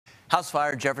House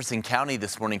fire in Jefferson County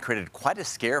this morning created quite a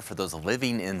scare for those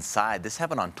living inside. This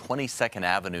happened on 22nd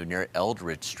Avenue near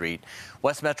Eldridge Street.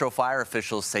 West Metro fire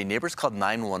officials say neighbors called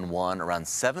 911 around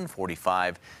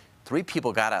 7:45. 3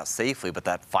 people got out safely, but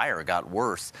that fire got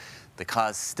worse. The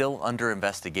cause still under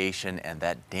investigation, and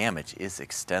that damage is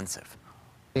extensive.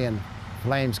 And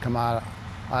flames come out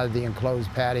of the enclosed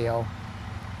patio,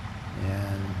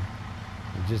 and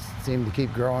it just seemed to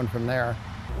keep growing from there.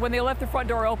 When they left the front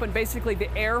door open, basically the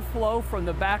airflow from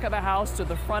the back of the house to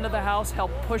the front of the house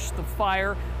helped push the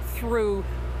fire through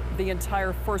the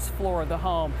entire first floor of the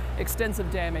home. Extensive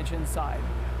damage inside.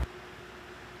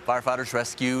 Firefighters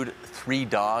rescued 3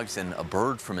 dogs and a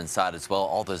bird from inside as well.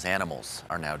 All those animals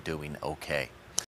are now doing okay.